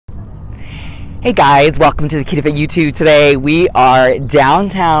Hey guys, welcome to the Kitafit YouTube. Today we are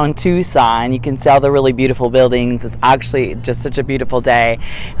downtown Tucson. You can see all the really beautiful buildings. It's actually just such a beautiful day.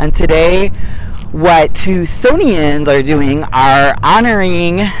 And today what Tucsonians are doing are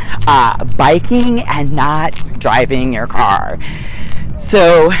honoring biking and not driving your car.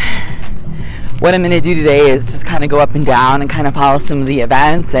 So what I'm going to do today is just kind of go up and down and kind of follow some of the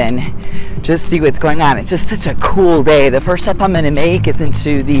events and just see what's going on. It's just such a cool day. The first step I'm going to make is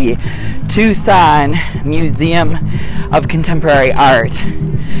into the Tucson Museum of Contemporary Art.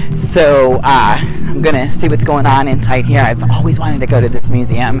 So I'm going to see what's going on inside here. I've always wanted to go to this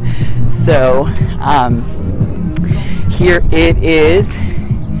museum. So here it is.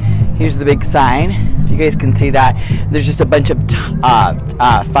 Here's the big sign. If you guys can see that, there's just a bunch of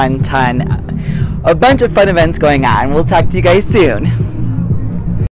fun events going on. We'll talk to you guys soon.